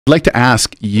I'd like to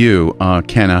ask you,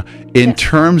 Kenna, in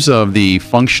terms of the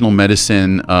functional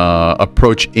medicine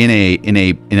approach in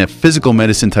a physical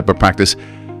medicine type of practice,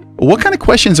 what kind of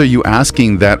questions are you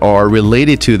asking that are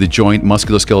related to the joint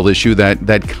musculoskeletal issue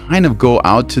that kind of go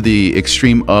out to the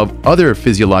extreme of other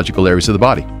physiological areas of the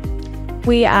body?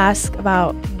 We ask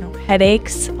about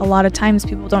headaches. A lot of times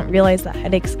people don't realize that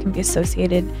headaches can be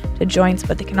associated to joints,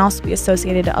 but they can also be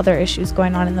associated to other issues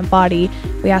going on in the body.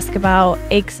 We ask about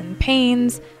aches and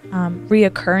pains.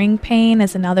 Reoccurring pain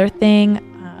is another thing.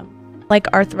 Like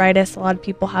arthritis, a lot of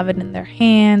people have it in their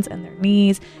hands and their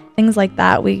knees, things like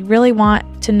that. We really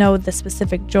want to know the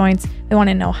specific joints. We want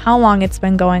to know how long it's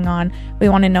been going on. We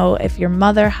want to know if your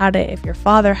mother had it, if your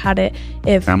father had it,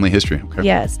 if family history. Okay.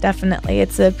 Yes, definitely.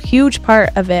 It's a huge part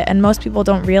of it, and most people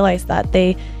don't realize that.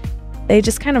 They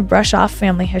just kind of brush off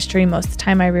family history most of the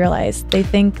time, I realize. They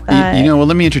think that... Well,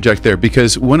 let me interject there,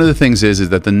 because one of the things is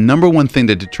that the number one thing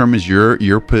that determines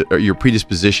your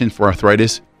predisposition for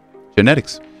arthritis,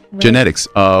 genetics. Really? Genetics.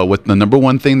 What the number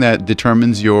one thing that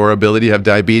determines your ability to have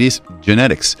diabetes?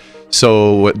 Genetics.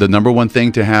 So the number one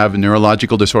thing to have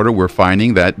neurological disorder, we're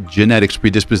finding that genetics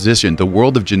predisposition. The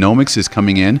world of genomics is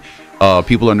coming in.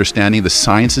 People understanding the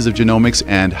sciences of genomics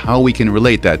and how we can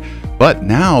relate that. But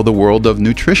now the world of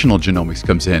nutritional genomics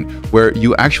comes in, where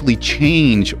you actually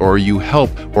change or you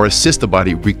help or assist the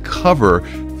body recover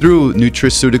through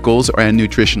nutraceuticals and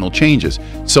nutritional changes.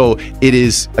 So it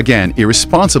is, again,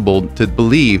 irresponsible to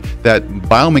believe that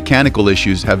biomechanical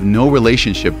issues have no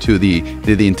relationship to the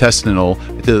intestinal,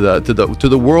 to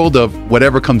the world of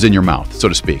whatever comes in your mouth, so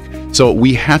to speak. So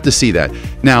we have to see that.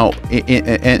 Now,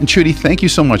 and Trudy, thank you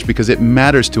so much, because it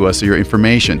matters to us, your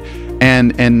information.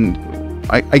 And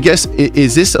I guess,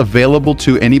 is this available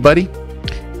to anybody?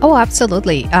 Oh,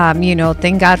 absolutely.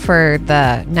 Thank God for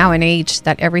the now and age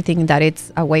that everything that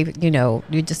it's a way,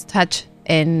 you just touch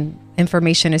and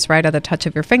information is right at the touch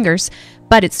of your fingers.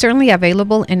 But it's certainly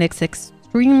available, and it's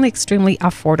extremely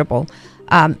affordable.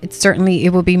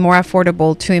 It will be more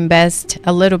affordable to invest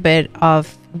a little bit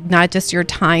of not just your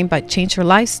time, but change your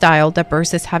lifestyle,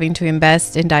 versus having to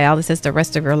invest in dialysis the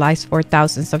rest of your life for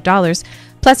thousands of dollars.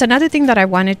 Plus, another thing that I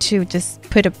wanted to just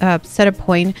set a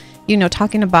point,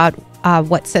 talking about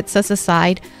what sets us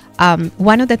aside.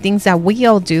 One of the things that we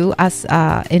all do as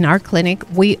in our clinic,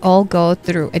 we all go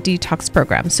through a detox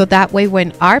program. So that way,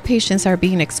 when our patients are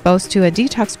being exposed to a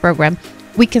detox program,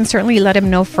 we can certainly let them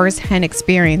know firsthand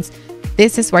experience.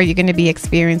 This is where you're going to be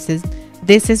experiencing.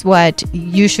 This is what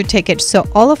you should take it. So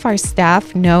all of our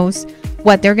staff knows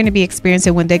what they're going to be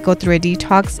experiencing when they go through a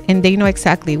detox, and they know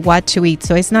exactly what to eat.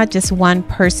 So it's not just one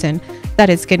person that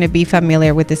is going to be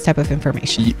familiar with this type of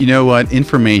information. You know what?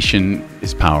 Information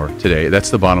is power today.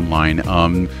 That's the bottom line.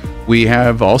 We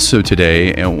have also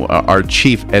today our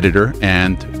chief editor,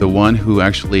 and the one who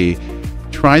actually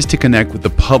tries to connect with the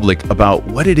public about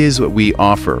what it is that we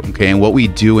offer, okay, and what we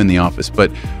do in the office.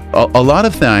 But a lot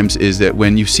of times is that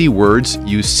when you see words,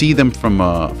 you see them from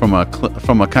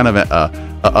a kind of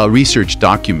a research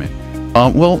document.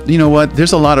 Well, you know what?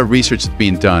 There's a lot of research that's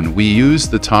being done. We use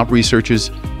the top researchers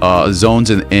zones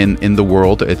in the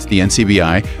world. It's the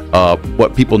NCBI.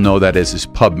 What people know that is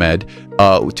PubMed,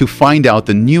 to find out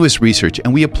the newest research,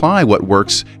 and we apply what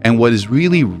works and what is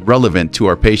really relevant to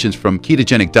our patients, from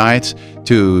ketogenic diets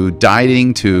to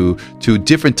dieting to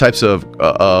different types of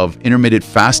intermittent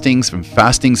fastings. From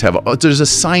fastings there's a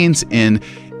science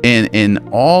in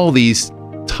all these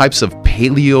types of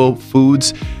paleo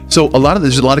foods. So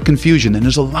there's a lot of confusion, and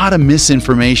there's a lot of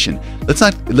misinformation.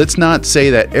 Let's not say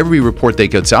that every report that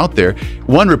gets out there,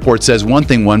 one report says one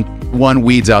thing, one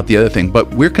weeds out the other thing. But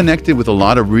we're connected with a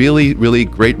lot of really, really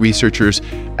great researchers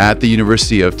at the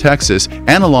University of Texas,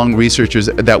 and along researchers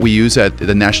that we use at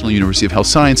the National University of Health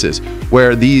Sciences,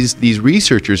 where these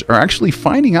researchers are actually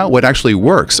finding out what actually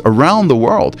works around the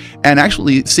world, and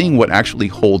actually seeing what actually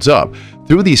holds up.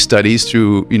 Through these studies,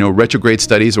 through retrograde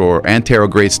studies or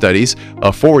anterograde studies,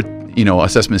 forward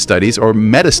assessment studies or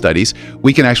meta studies,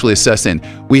 we can actually assess in.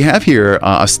 We have here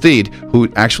Astrid,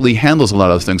 who actually handles a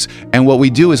lot of those things. And what we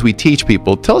do is we teach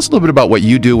people. Tell us a little bit about what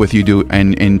you do,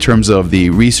 and in terms of the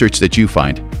research that you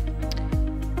find.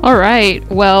 All right.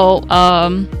 Well,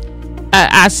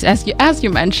 as you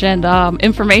mentioned,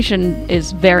 information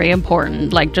is very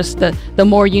important. Like, just the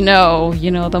more you know,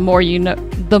 the more you know,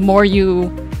 the more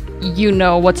you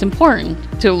know what's important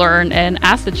to learn. And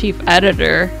as the chief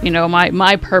editor,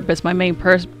 my purpose, my main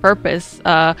purpose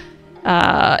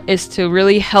is to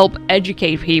really help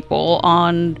educate people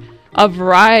on a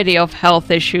variety of health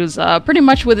issues, pretty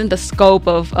much within the scope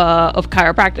of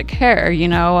chiropractic care.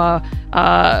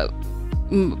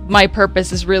 My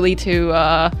purpose is really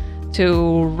to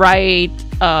to write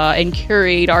and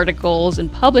curate articles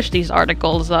and publish these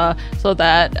articles so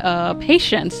that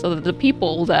patients, so that the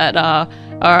people that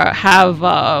have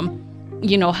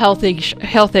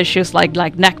health issues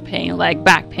like neck pain, like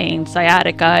back pain,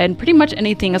 sciatica, and pretty much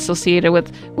anything associated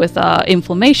with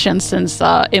inflammation, since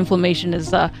inflammation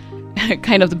is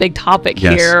kind of the big topic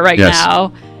here right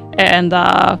now, and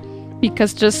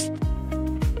because just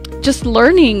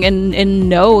learning and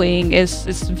knowing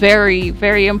is very,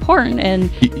 very important. And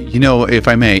if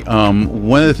I may,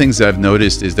 one of the things that I've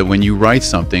noticed is that when you write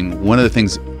something, one of the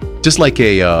things, just like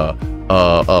a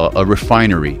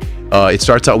refinery, it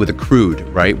starts out with a crude,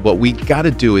 right? What we got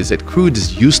to do is that crude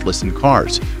is useless in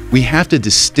cars. We have to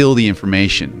distill the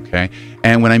information, okay?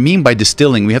 And what I mean by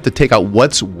distilling, we have to take out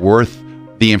what's worth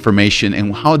the information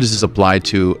and how does this apply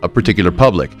to a particular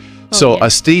public. So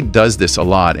Astrid does this a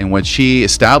lot, and what she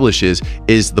establishes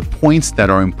is the points that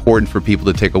are important for people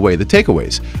to take away, the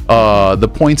takeaways, the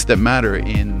points that matter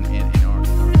in